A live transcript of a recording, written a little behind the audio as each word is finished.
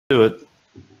do it.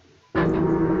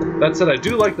 That said, I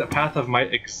do like that Path of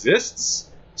Might exists,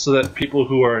 so that people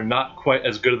who are not quite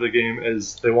as good at the game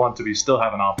as they want to be still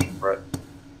have an option for it.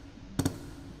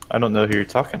 I don't know who you're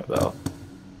talking about.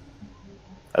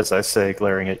 As I say,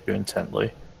 glaring at you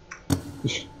intently.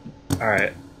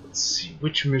 Alright, let's see.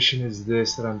 Which mission is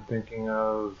this that I'm thinking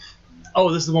of?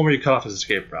 Oh, this is the one where you cut off his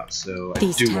escape route, so I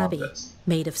do want this.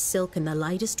 Made of silk and the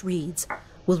lightest reeds,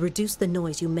 will reduce the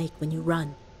noise you make when you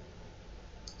run.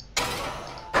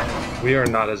 We are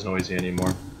not as noisy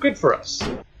anymore. Good for us.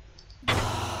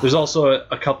 There's also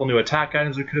a couple new attack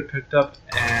items we could have picked up,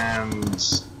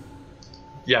 and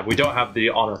yeah, we don't have the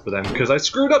honor for them because I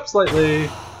screwed up slightly.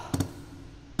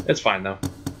 It's fine though.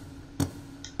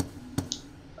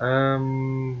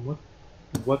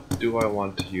 What do I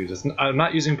want to use? I'm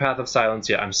not using Path of Silence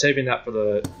yet. I'm saving that for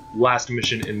the last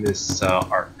mission in this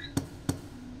arc.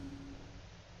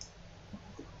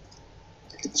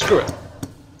 Screw it.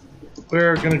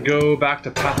 We're gonna go back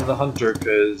to Path of the Hunter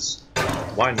because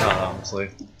why not? Honestly,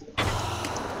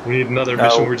 we need another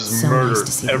mission where we just murder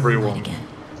everyone.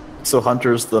 So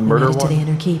Hunter's the murder one? To the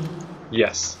inner keep.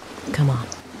 Yes. Come on.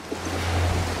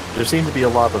 There seem to be a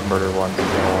lot of murder ones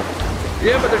involved.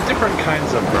 Yeah, but they're different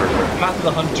kinds of murder. Path of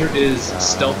the Hunter is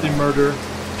stealthy murder.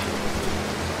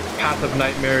 Path of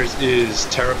Nightmares is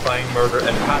terrifying murder,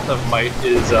 and Path of Might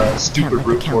is stupid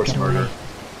brute force murder.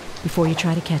 Before you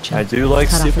try to catch him, I do like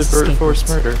stupid brute force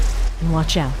murder. And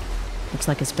watch out. Looks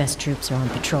like his best troops are on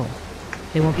patrol.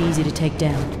 They won't be easy to take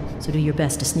down, so do your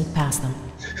best to sneak past them.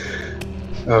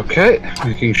 Okay,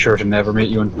 making sure to never meet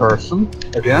you in person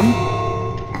again.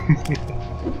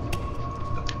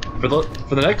 For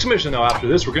the next mission, though, after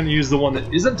this, we're going to use the one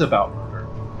that isn't about murder.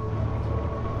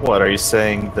 What, are you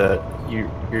saying that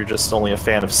you're just only a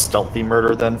fan of stealthy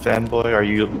murder then,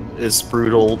 fanboy? Is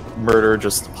brutal murder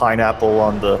just pineapple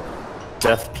on the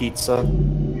death pizza?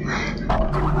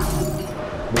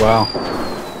 Wow.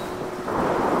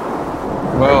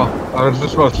 Well, I was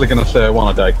just mostly going to say I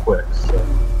want to die quick, so...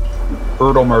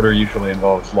 Brutal murder usually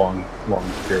involves long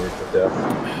periods of death.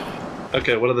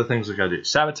 Okay, what are the things we gotta do?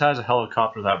 Sabotage a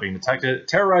helicopter without being detected,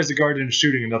 terrorize a guard into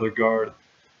shooting another guard,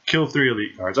 kill 3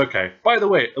 elite guards. Okay, by the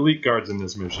way, elite guards in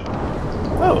this mission.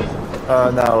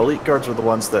 Oh, no, elite guards are the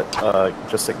ones that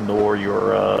just ignore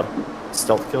your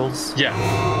stealth kills? Yeah,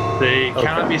 they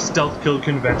cannot be stealth killed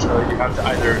conventionally. You have to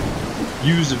either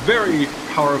use very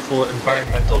powerful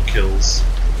environmental kills.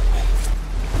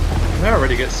 Did I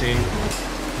already get seen?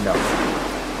 No.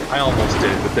 I almost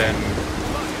did, but then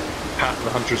Path of the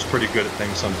Hunter's pretty good at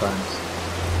things sometimes.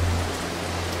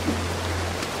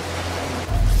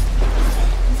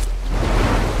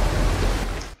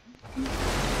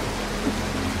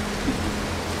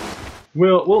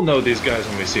 We'll know these guys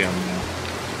when we see them now.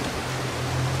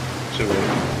 So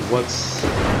what's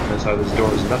inside this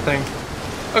door is nothing.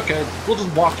 Okay, we'll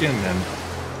just walk in then.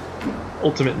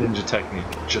 Ultimate ninja technique,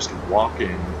 just walk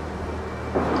in.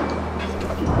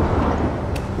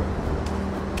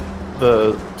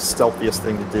 The stealthiest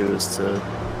thing to do is to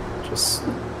just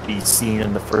be seen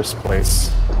in the first place,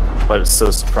 but it's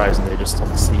so surprising they just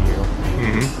don't see you.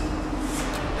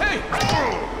 Hey!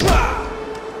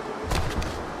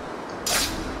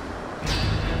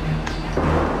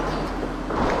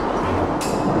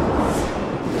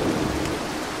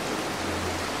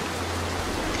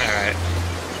 Alright.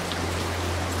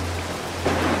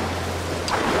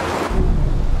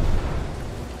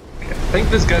 I think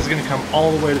this guy's gonna come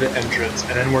all the way to the entrance,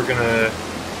 and then we're gonna...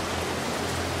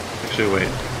 Actually, wait.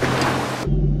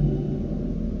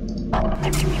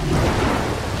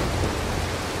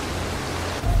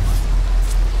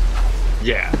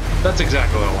 Yeah, that's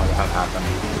exactly what I wanted to have happen.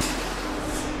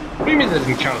 What do you mean that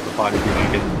didn't count as the body being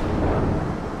naked?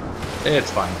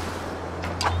 It's fine.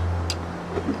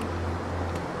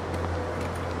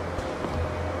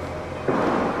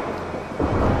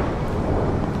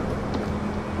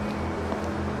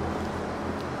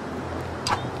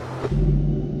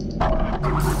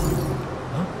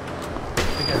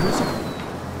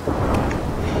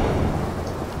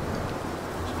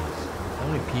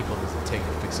 People does it take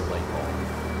to fix a light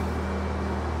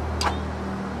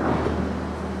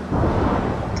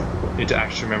bulb? Need to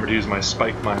actually remember to use my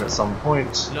spike mine at some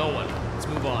point. No one. Let's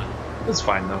move on. It's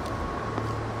fine though.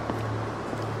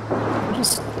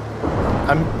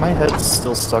 My head's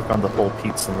still stuck on the whole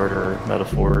pizza murder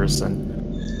metaphors, and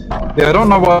yeah, I don't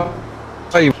know why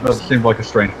that seemed like a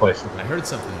strange place. I heard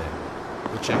something there.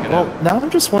 We'll check it well, out. now I'm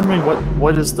just wondering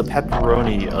what is the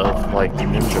pepperoni of like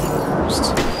ninja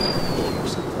murders?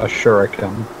 Sure I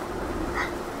can.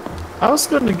 I was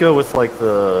going to go with like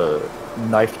the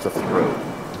knife to throat.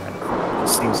 It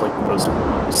seems like the most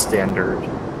standard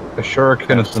A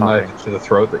shuriken is the knife to the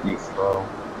throat that you throw.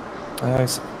 I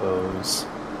suppose.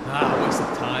 Ah, waste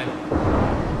of time.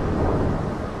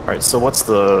 Alright, so what's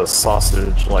the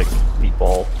sausage, like,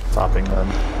 meatball topping then?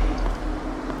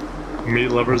 Meat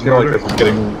lovers I feel like murder.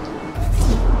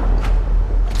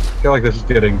 this is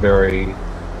getting very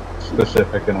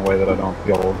specific in a way that I don't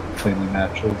feel cleanly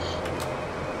matches.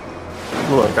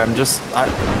 Look,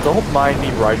 don't mind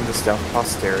me writing this down for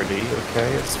posterity,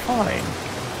 okay? It's fine.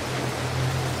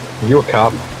 Are you a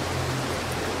cop?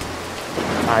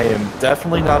 I am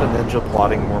definitely not a ninja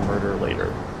plotting more murder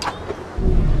later.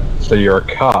 So you're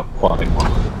a cop plotting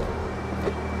one.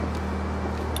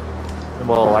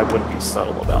 Well, I wouldn't be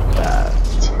subtle about that.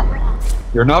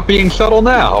 You're not being subtle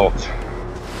now!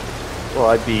 Well,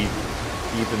 I'd be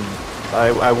even...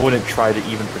 I wouldn't try to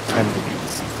even pretend to be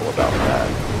deceitful about that.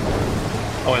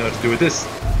 Oh, I know what to do with this. I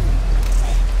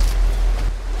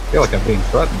feel like I'm being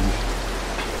threatened.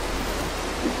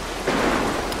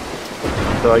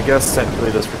 So I guess technically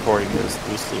this recording is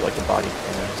loosely like a body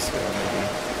cam, so maybe...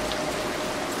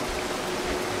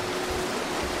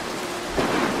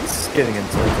 It's getting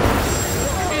into it.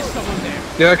 Is someone there?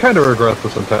 Yeah, I kind of regret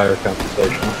this entire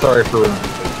conversation. I'm sorry for ruining it.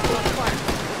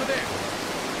 Over there.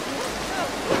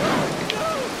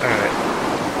 Alright.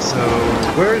 So,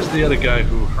 where's the other guy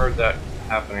who heard that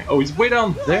happening? Oh, he's way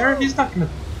down there? He's not gonna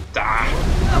die.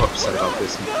 I'm upset about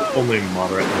this, only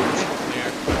moderately.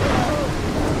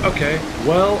 Okay,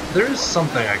 well, there is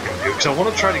something I can do, because I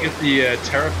want to try to get the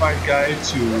terrified guy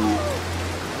to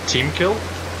team kill.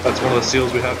 That's one of the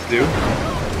seals we have to do.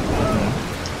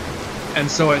 And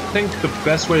so I think the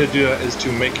best way to do it is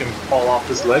to make him fall off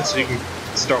this ledge so you can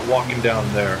start walking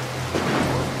down there.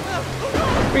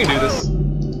 We can do this.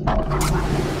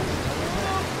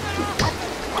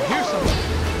 Here's someone.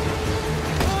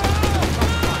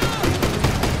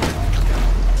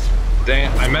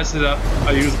 Dang it, I messed it up.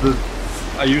 I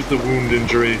used the wound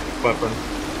injury weapon.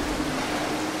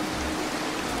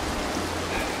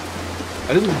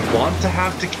 I didn't want to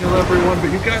have to kill everyone,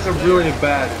 but you guys are really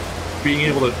bad at being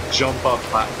able to jump up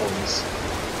platforms.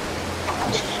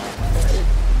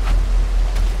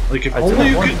 Like, if only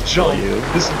you could jump,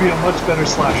 this would be a much better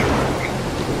slasher movie.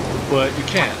 But you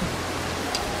can't.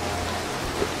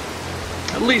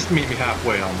 At least meet me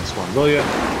halfway on this one, will ya?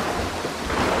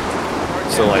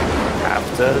 So like, half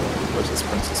dead versus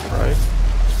Princess Bride?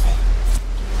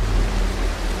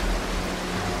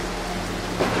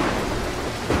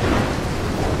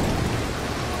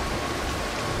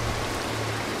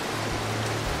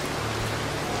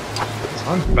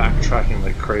 I'm backtracking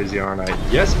like crazy, aren't I?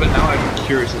 Yes, but now I'm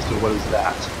curious as to what is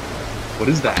that? What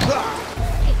is that?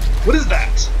 What is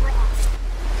that?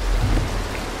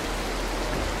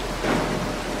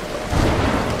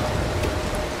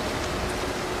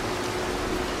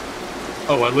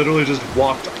 Oh, I literally just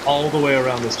walked all the way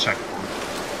around this checkpoint.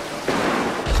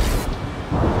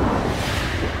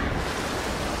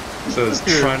 So I was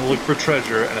trying to look for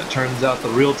treasure, and it turns out the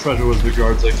real treasure was the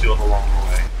guards I killed along the way.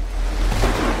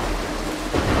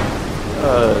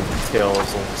 Tale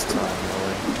is almost time,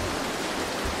 really.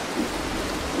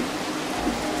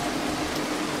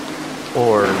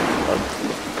 Or a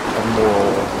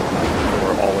moral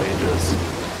for all ages.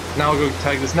 Now I'll go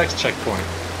tag this next checkpoint.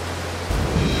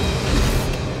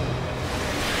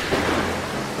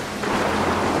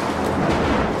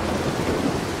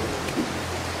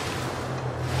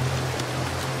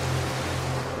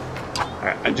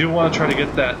 Alright, I do want to try to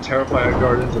get that Terrifier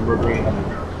guard into murdering another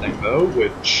guard thing though,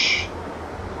 which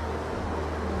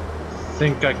I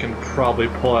think I can probably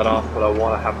pull that off, but I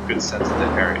want to have a good sense of the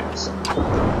areas.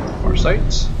 Our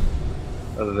sight.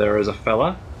 There is a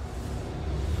fella.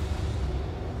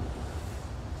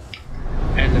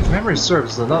 And if memory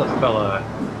serves, there's another fella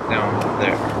down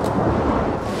there.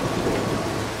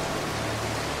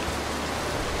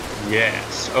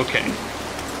 Yes, okay.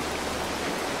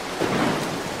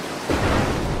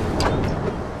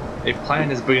 A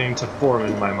plan is beginning to form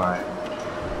in my mind.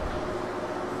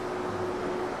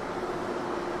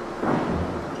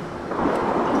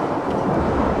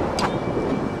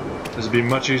 This would be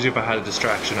much easier if I had a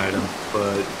distraction item,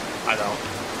 but I don't.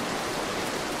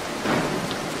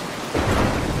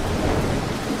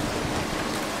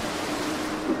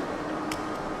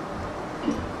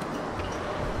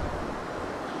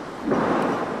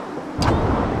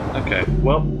 Okay,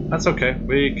 well, that's okay.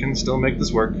 We can still make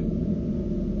this work.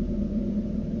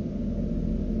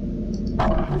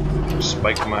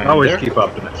 Spike mine. Always there. keep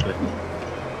optimistic.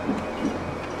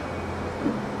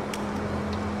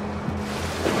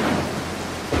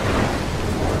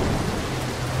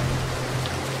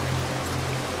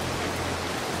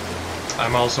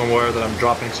 I'm also aware that I'm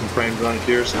dropping some frames around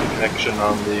here, so the connection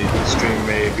on the stream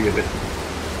may be a bit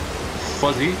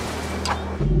fuzzy.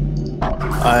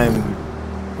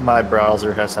 My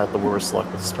browser has had the worst luck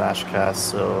with Smashcast,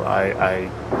 so I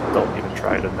don't even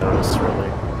try to notice really.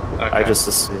 Okay. I just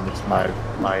assume it's my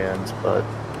end, but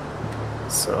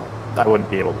so I wouldn't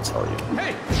be able to tell you.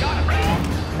 Hey, got him.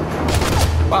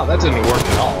 Wow, that didn't work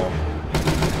at all.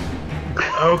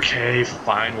 Okay,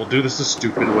 fine, we'll do this the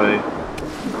stupid way.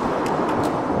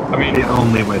 I mean, The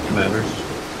only way that matters.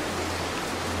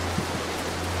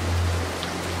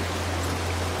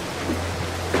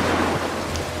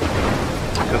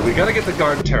 because we gotta get the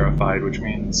guard terrified, which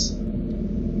means do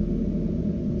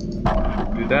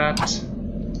that,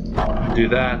 do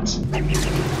that.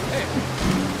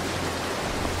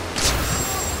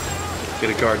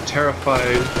 Get a guard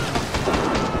terrified.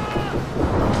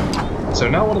 So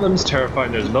now one of them is terrified,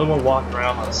 and there's another one walking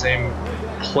around on the same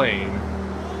plane.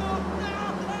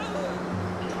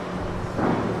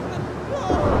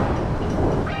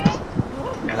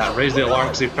 And I raised the alarm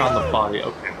because he found the body.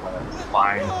 Okay, whatever,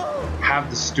 fine. Have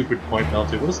the stupid point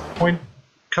melted. What is the point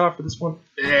cutoff for this one?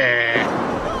 I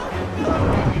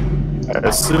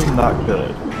assume not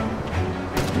good,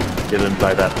 given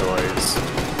by that noise.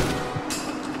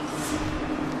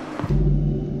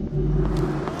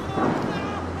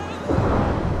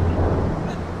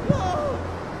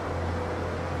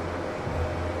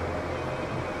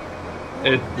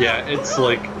 Yeah, it's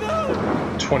like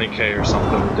 20k or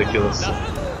something ridiculous.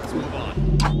 Let's move on.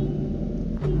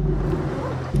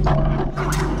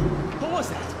 What was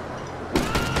that?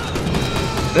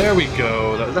 There we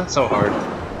go. That's so hard.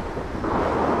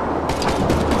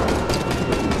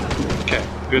 Okay,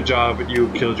 good job. You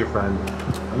killed your friend.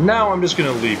 Now I'm just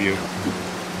gonna leave you.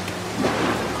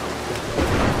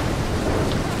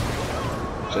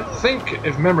 So I think,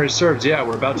 if memory serves, yeah,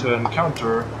 we're about to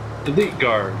encounter elite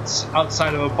guards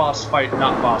outside of a boss fight,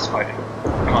 not boss fighting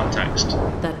context.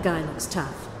 That guy looks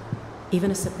tough. Even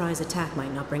a surprise attack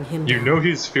might not bring him You down. know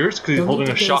he's fierce because he's You'll holding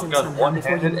need a to gaze in shotgun somehow before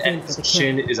one-handed you move and in for his the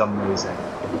chin kill. is amazing.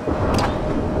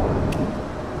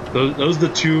 Those are the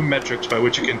two metrics by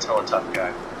which you can tell a tough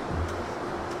guy.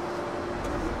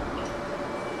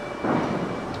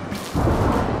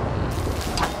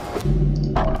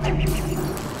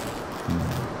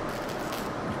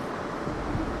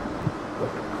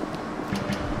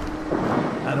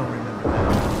 I don't remember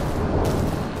that.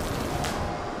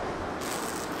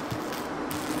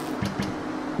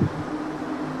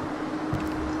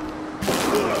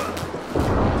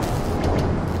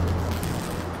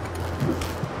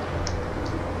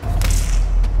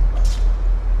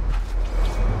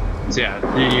 So yeah,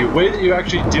 the way that you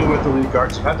actually deal with elite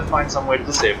guards, you have to find some way to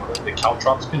disable them. The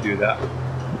caltrops can do that.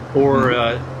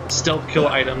 Or stealth kill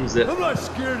items that... I'm not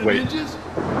scared of Wait. ninjas.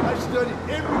 I studied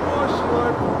every martial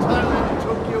art from Thailand to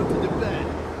Tokyo to Japan.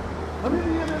 I'm in the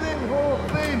MMA Hall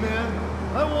of Fame, man.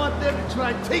 I want them to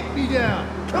try and take me down.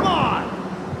 Come on!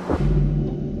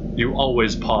 You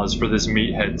always pause for this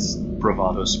meathead's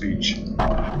bravado speech.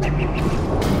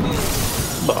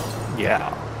 Well,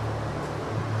 yeah.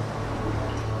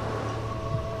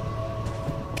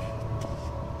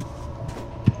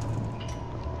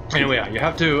 Anyway, yeah, you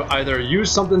have to either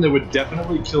use something that would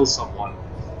definitely kill someone,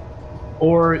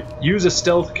 or use a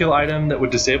stealth kill item that would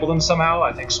disable them somehow.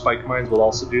 I think spike mines will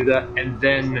also do that, and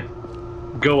then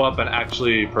go up and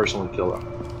actually personally kill them.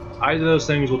 Either of those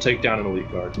things will take down an elite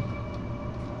guard.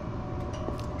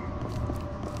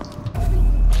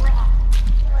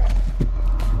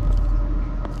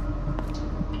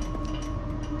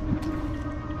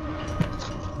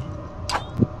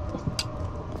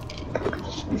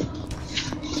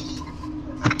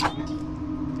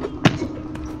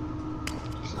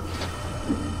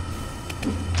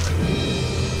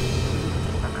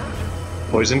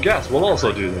 Poison gas will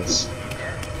also do this.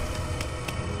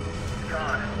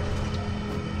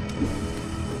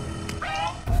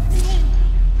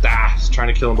 Ah, just trying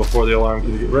to kill him before the alarm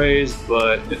can get raised,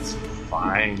 but it's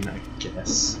fine, I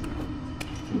guess.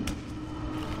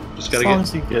 Just gotta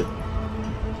As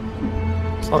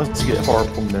long as you get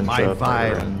horrible My ninja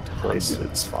violent in place,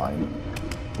 it's fine.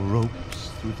 Ropes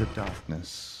through the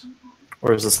darkness.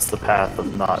 Or is this the path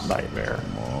of not nightmare?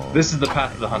 This is the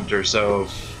path of the hunter, so...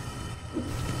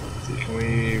 Can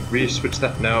we re-switch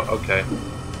that? No? Okay.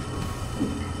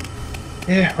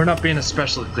 Yeah, we're not being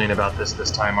especially clean about this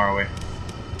time, are we?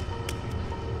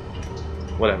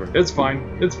 Whatever. It's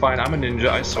fine. It's fine. I'm a ninja,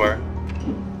 I swear.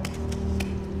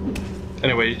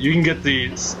 Anyway, you can get the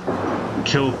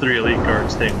kill 3 elite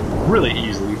guards thing really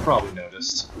easily. You've probably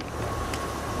noticed.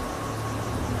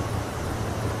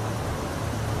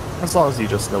 As long as you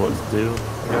just know what to do,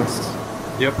 I guess.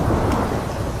 Yep.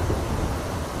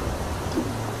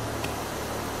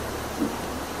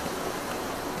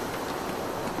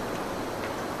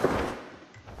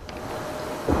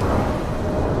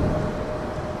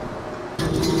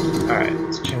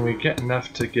 Alright, so can we get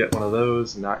enough to get one of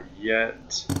those? Not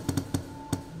yet.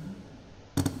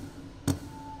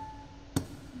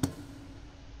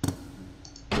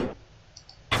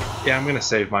 Yeah, I'm gonna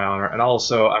save my honor, and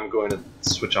also I'm going to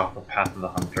switch off the Path of the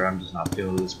Hunter. I'm just not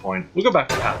feeling at this point. We'll go back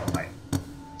to Path of Might.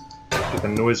 Get the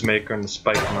Noisemaker and the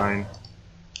Spike Mine.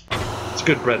 It's a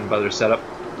good bread and butter setup.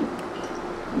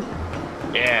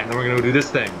 Yeah, and then we're gonna go do this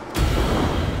thing.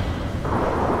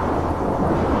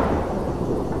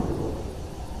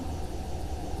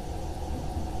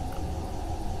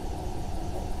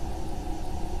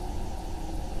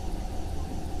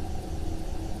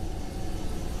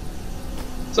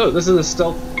 So this is a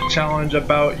stealth challenge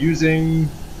about using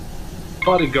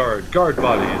guard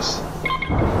bodies.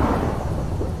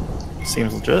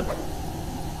 Seems legit.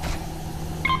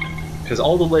 Because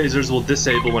all the lasers will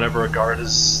disable whenever a guard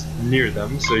is near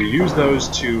them, so you use those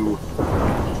to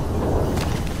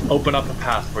open up a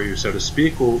path for you, so to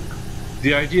speak. Well,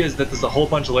 the idea is that there's a whole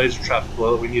bunch of laser traps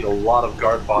below that we need a lot of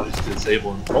guard bodies to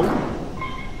disable and pull.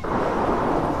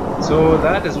 So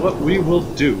that is what we will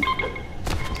do.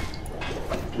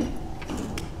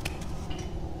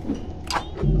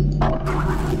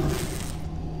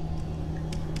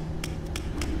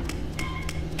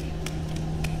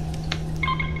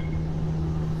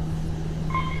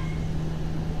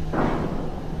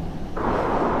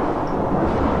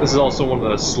 This is also one of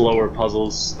the slower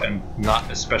puzzles, and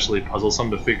not especially puzzlesome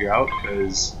to figure out,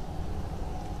 because...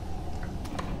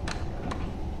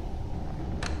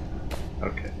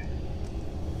 Okay.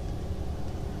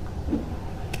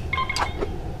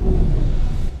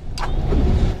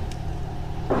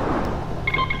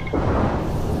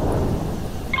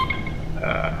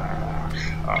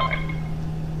 Alright.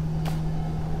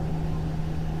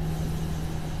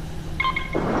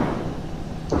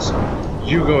 So,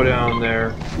 you go down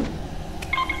there.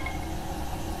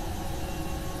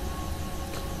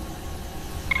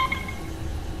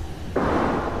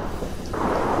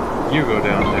 You go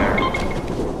down there.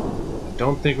 I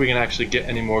don't think we can actually get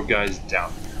any more guys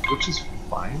down there, which is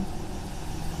fine.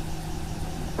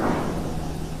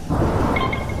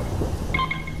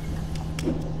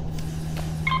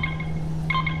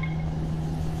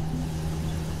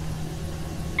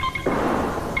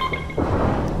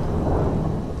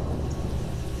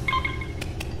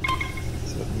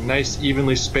 So nice,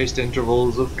 evenly spaced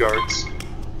intervals of guards.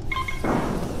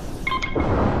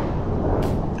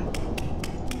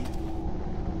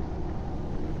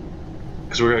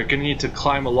 Because we're going to need to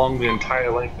climb along the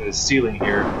entire length of the ceiling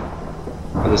here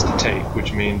for this to take,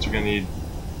 which means we're going to need...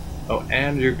 Oh,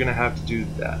 and you're going to have to do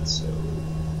that, so...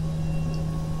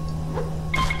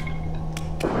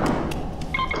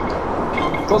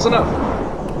 Close enough!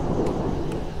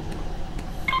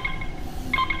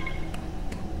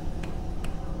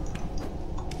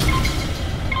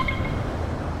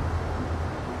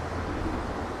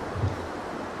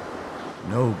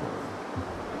 Noble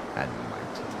and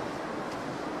mighty.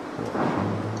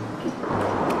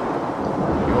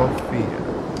 Your fear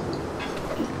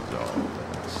is all that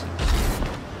I see.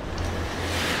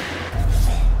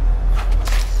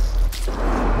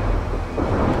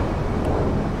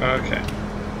 Okay.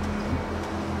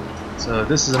 So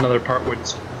this is another part where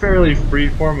it's fairly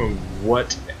freeform of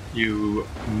what you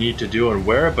need to do and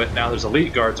where, but now there's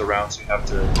elite guards around, so you have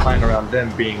to plan around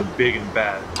them being big and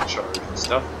bad in charge and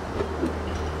stuff.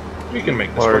 We can make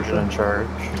this Large work. and in charge.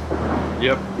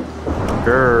 Yep.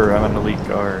 Grr, I'm an elite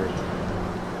guard.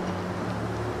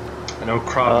 I know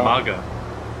Krav Maga.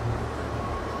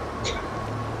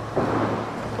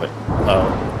 Wait,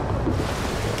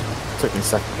 took me a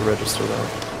second to register that.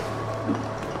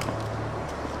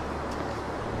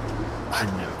 I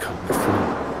know Kung Fu.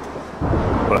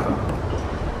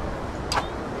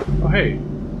 Oh hey,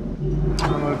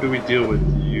 how do we deal with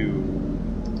you?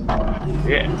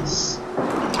 Yes.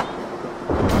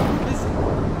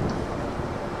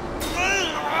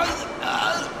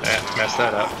 Messed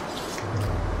that up.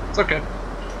 It's okay.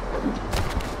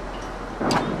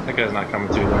 That guy's not coming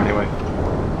through there anyway.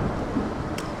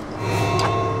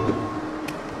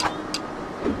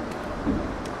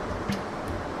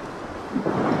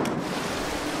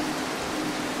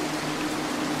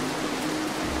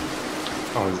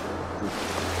 Oh,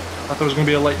 I thought there was going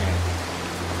to be a lightning.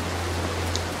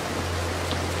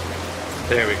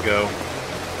 There we go.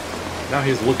 Now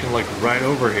he's looking like right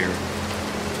over here.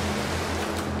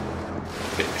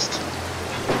 Fixed.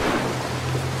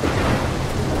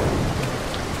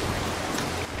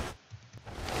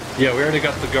 Yeah, we already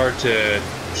got the guard to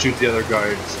shoot the other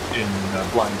guards in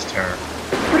Blind's Terror.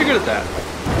 Pretty good at that.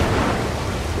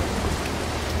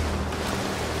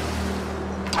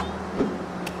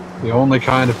 The only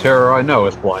kind of terror I know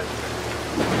is blind.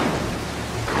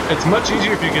 It's much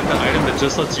easier if you get the item that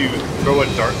just lets you throw a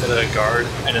dart at a guard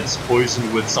and it's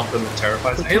poisoned with something that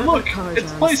terrifies it. Hey look!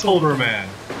 It's Placeholder Man!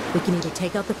 We can either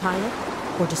take out the pilot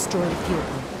or destroy the fuel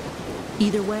pump.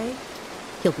 Either way,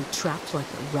 he'll be trapped like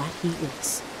the rat he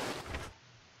is.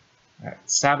 Alright,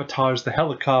 sabotage the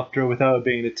helicopter without it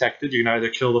being detected. You can either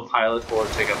kill the pilot or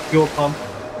take out the fuel pump.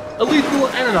 A lethal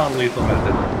and a non-lethal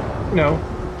method. You know,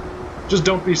 just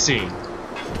don't be seen.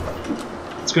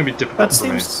 It's gonna be difficult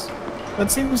for me. That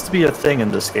seems to be a thing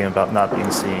in this game about not being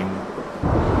seen.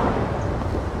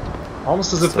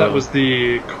 Almost as if that was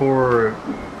the core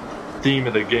theme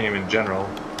of the game in general.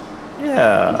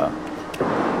 Yeah.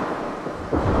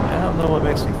 I don't know what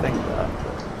makes me think that.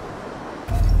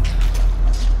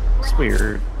 It's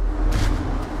weird.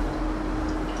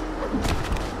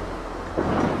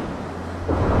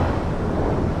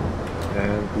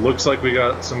 And looks like we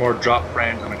got some more drop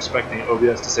frames. I'm expecting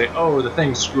OBS to say, oh, the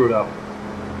thing's screwed up.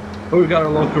 But we've got our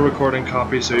local recording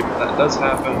copy, so if that does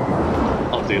happen,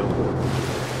 I'll deal with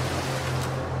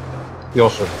it. You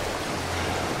also.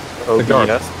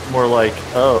 OBS? More like,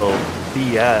 oh,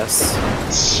 BS.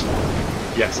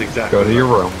 Yes, exactly. Go to your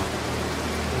room.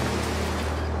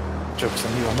 Joke's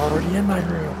on you, I'm already in my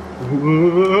room.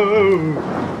 Whoa.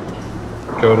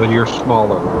 Go to your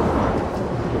smaller room.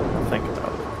 Think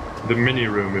about it. The mini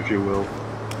room, if you will.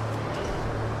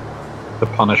 The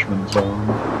punishment zone.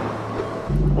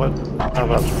 What? How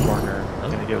about the corner? I'm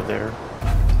gonna go there.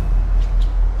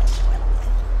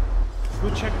 Go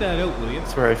check that out, will you?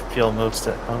 That's where I feel most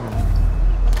at home.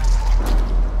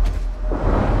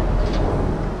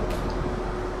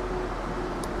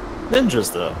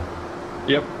 Ninjas, though.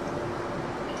 Yep.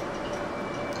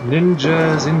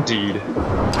 Ninjas, indeed.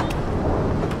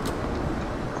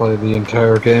 Play the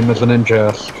entire game as an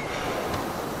ingest.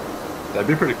 That'd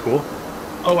be pretty cool.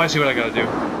 Oh, I see what I gotta do.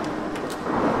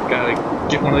 Gotta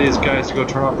get one of these guys to go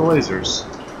turn off the lasers.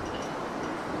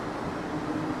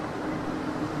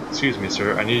 Excuse me,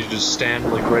 sir. I need you to just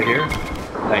stand, like, right here.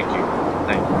 Thank you.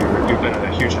 Thank you. You've been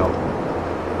a huge help.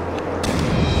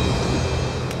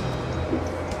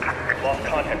 Lost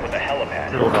contact with the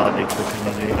helipad. Little body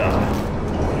clicking.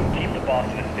 Keep the boss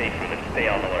in a safe room and stay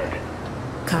on alert.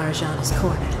 Karajan is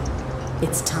cornered.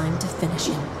 It's time to finish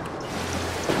him.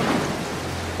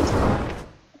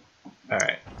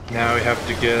 Alright. Now we have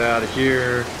to get out of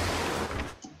here.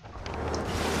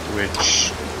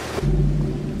 Which...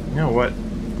 You know what?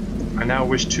 I now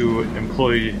wish to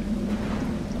employ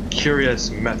curious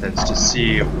methods to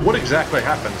see what exactly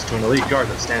happens to an elite guard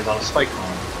that stands on a spike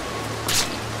column.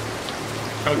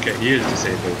 Okay, he is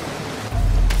disabled.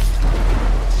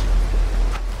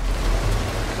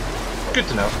 Good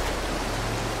to know.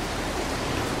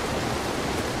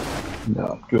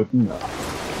 Not good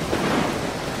enough.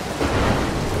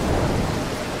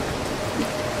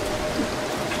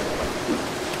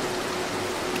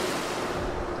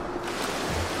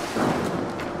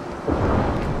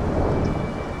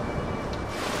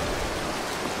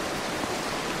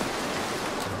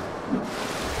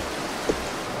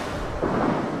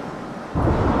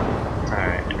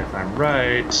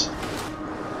 Right.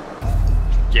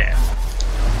 Yeah.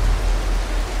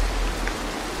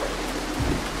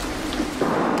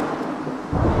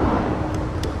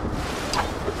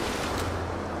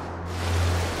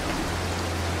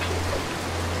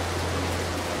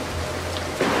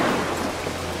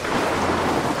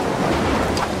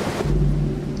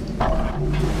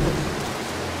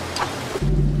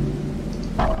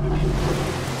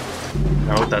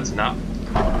 No, that's not.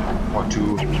 Want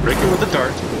to break it with a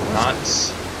dart, not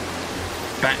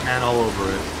Batman all over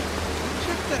it.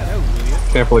 Check that out, will you?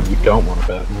 Can't believe you don't want a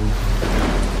Batman.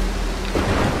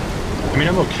 I mean,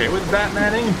 I'm okay with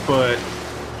Batmaning, but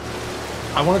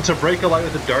I wanted to break a light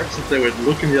with a dart so that they would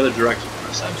look in the other direction for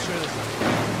a second. I'm sure there's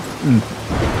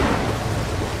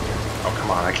Oh,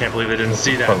 come on, I can't believe they didn't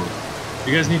see that.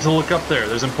 You guys need to look up there.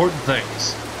 There's important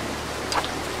things.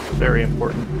 Very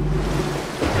important.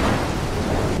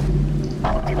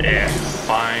 Yeah,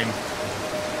 fine.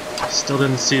 Still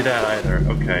didn't see that either.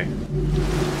 Okay.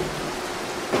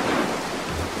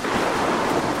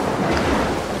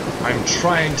 I'm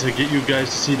trying to get you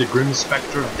guys to see the grim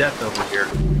specter of death over here.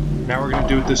 Now we're gonna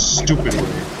do it this stupid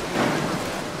way.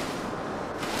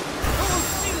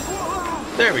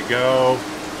 There we go.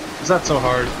 Is that so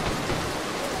hard?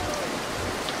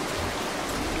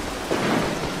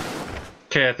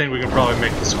 Okay, I think we can probably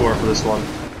make the score for this one.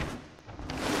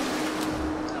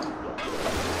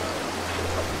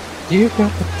 You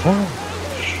got the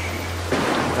touch.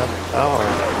 Got the power.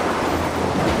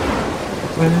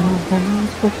 When our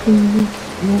hands were free,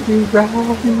 maybe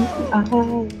riding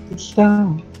out the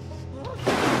stone.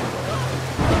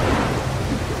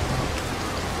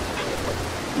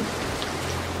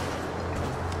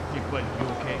 Hey, buddy, you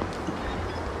okay?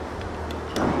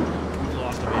 We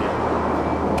lost a man.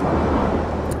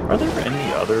 Are there any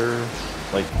other,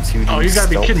 like, 2D Oh, you gotta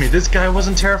be stealth kidding me. This guy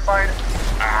wasn't terrified?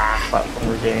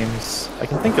 platformer games? I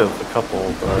can think of a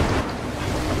couple, but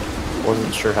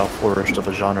wasn't sure how flourished of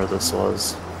a genre this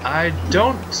was. I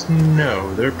don't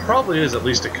know. There probably is at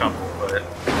least a couple, but...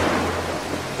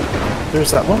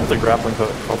 There's that one with a grappling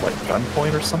hook called, like,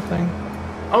 Gunpoint or something?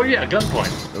 Oh yeah,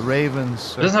 Gunpoint. The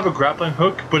Ravens. It doesn't have a grappling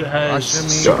hook, but it has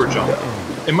super jump.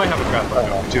 It might have a grappling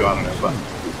hook too, I don't know, but...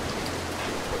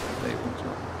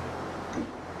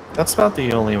 That's about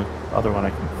the only other one I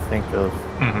can think of.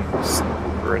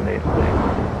 Innately.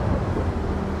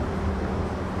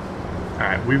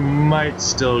 Alright, we might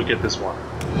still get this one.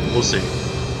 We'll see.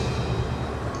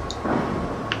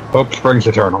 Hope springs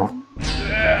eternal.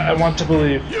 I want to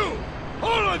believe. You,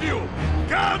 all of you,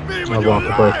 guard me I with your want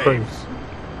to play lives. springs.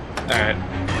 Alright.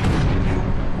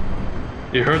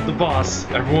 You heard the boss.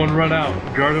 Everyone run out.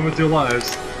 Guard him with your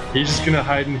lives. He's just gonna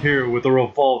hide in here with a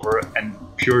revolver and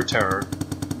pure terror.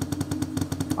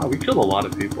 Wow, we killed a lot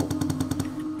of people.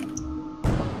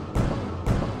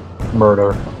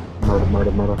 Murder. Murder,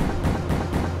 murder, murder.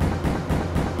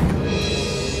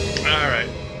 Alright.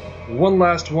 One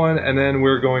last one, and then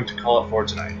we're going to call it for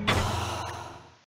tonight.